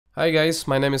Hi guys,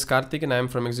 my name is Karthik and I am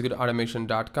from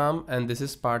executeautomation.com, and this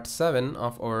is part 7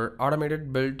 of our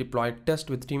automated build deploy test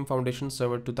with Team Foundation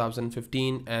Server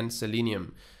 2015 and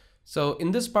Selenium. So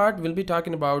in this part we'll be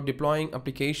talking about deploying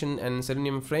application and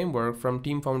Selenium framework from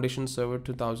Team Foundation Server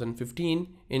 2015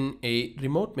 in a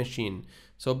remote machine.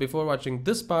 So before watching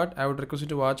this part, I would request you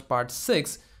to watch part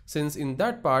 6, since in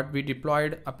that part we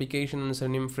deployed application and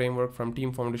Selenium framework from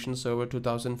Team Foundation Server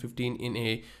 2015 in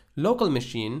a local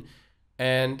machine,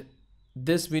 and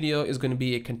this video is going to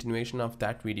be a continuation of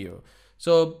that video.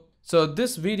 So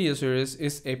this video series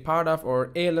is a part of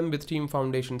our ALM with Team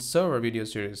Foundation Server video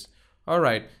series.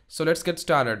 Alright, so let's get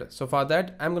started. So for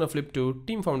that, I'm going to flip to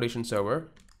Team Foundation Server.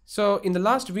 So in the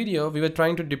last video, we were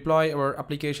trying to deploy our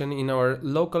application in our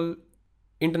local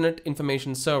Internet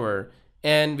Information Server,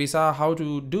 and we saw how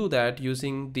to do that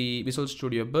using the Visual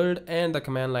Studio Build and the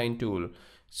command line tool.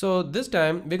 So this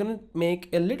time we're going to make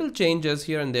a little changes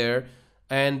here and there,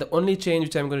 and the only change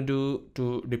which I'm going to do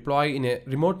to deploy in a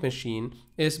remote machine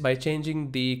is by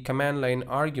changing the command line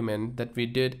argument that we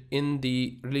did in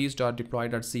the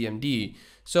release.deploy.cmd.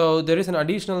 So there is an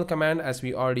additional command, as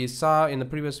we already saw in the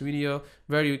previous video,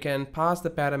 where you can pass the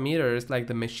parameters like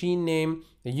the machine name,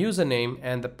 the username,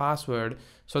 and the password,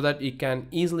 so that you can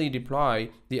easily deploy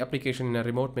the application in a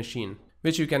remote machine,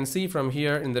 which you can see from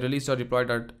here in the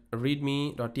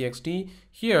release.deploy.readme.txt.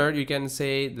 Here you can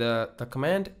say the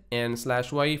command and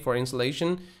 /y for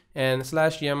installation, and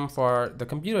 /m for the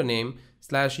computer name,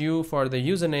 /u for the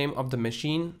username of the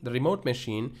machine, the remote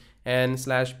machine, and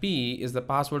 /p is the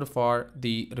password for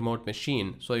the remote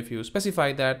machine. So if you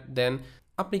specify that, then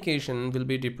application will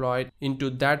be deployed into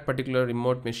that particular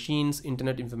remote machine's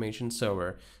Internet Information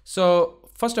Server. So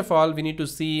first of all, we need to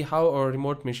see how our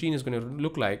remote machine is going to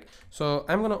look like. So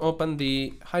I'm going to open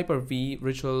the Hyper-V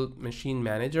Virtual Machine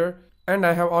Manager, and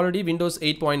I have already Windows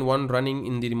 8.1 running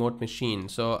in the remote machine.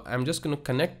 So I'm just going to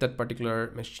connect that particular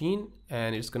machine,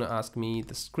 and it's going to ask me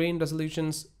the screen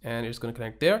resolutions, and it's going to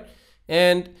connect there.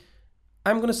 And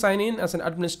I'm going to sign in as an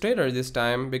administrator this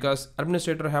time, because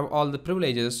administrator have all the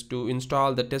privileges to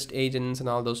install the test agents and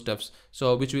all those stuffs,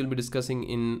 so which we'll be discussing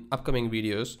in upcoming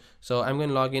videos. So I'm going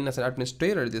to log in as an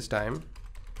administrator this time.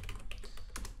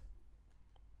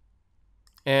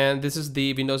 And this is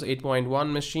the Windows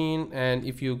 8.1 machine, and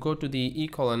if you go to the C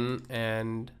colon,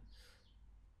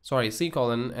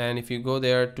 and if you go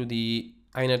there to the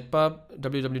inetpub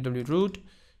www root,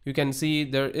 you can see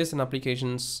there is an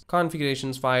applications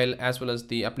configurations file as well as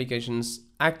the application's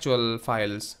actual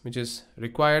files, which is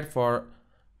required for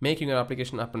making your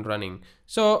application up and running.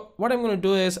 So what I'm going to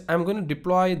do is I'm going to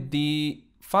deploy the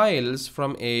files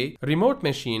from a remote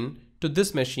machine to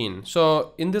this machine.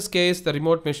 So in this case, the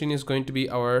remote machine is going to be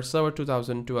our Server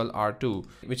 2012 R2,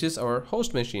 which is our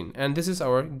host machine, and this is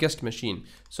our guest machine.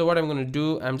 So what I'm going to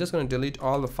do, I'm just going to delete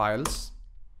all the files.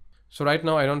 So right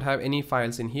now I don't have any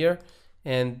files in here.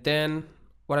 And then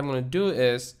what I'm going to do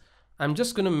is I'm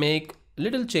just going to make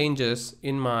little changes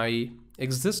in my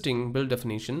existing build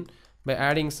definition by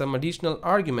adding some additional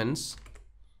arguments.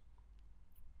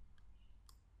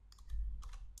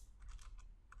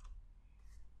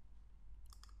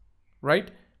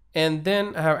 Right? And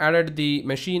then I have added the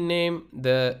machine name,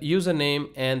 the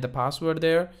username, and the password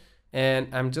there.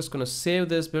 And I'm just going to save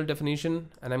this build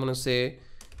definition, and I'm going to say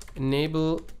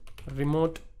enable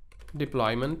remote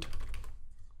deployment.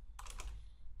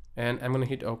 And I'm going to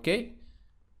hit OK.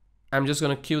 I'm just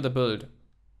going to queue the build.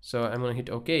 So I'm going to hit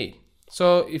OK.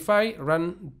 So if I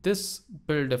run this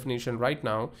build definition right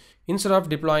now, instead of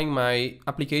deploying my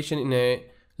application in a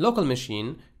local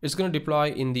machine, it's going to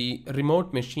deploy in the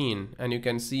remote machine. And you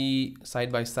can see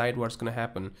side by side what's going to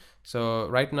happen. So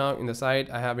right now in the side,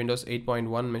 I have Windows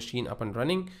 8.1 machine up and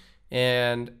running,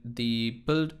 and the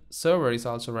build server is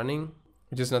also running,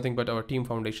 which is nothing but our Team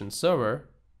Foundation server.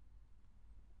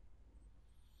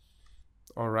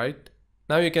 Alright,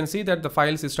 now you can see that the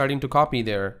files is starting to copy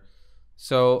there.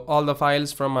 So all the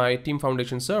files from my Team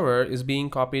Foundation server is being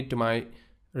copied to my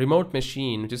remote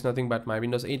machine, which is nothing but my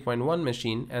Windows 8.1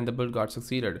 machine, and the build got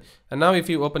succeeded. And now if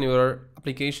you open your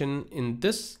application in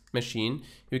this machine,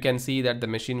 you can see that the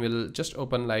machine will just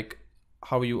open like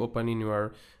how you open in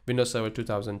your Windows Server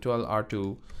 2012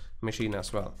 R2 machine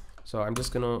as well. So I'm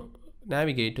just going to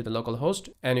navigate to the local host,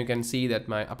 and you can see that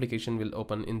my application will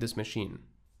open in this machine.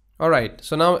 Alright,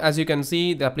 so now as you can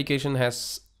see, the application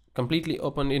has completely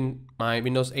opened in my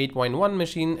Windows 8.1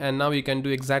 machine, and now you can do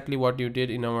exactly what you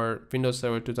did in our Windows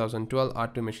Server 2012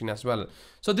 R2 machine as well.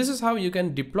 So this is how you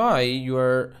can deploy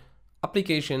your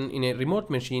application in a remote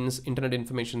machine's Internet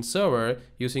Information Server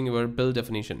using your build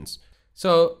definitions.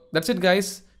 So that's it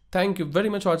guys. Thank you very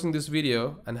much for watching this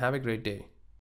video, and have a great day.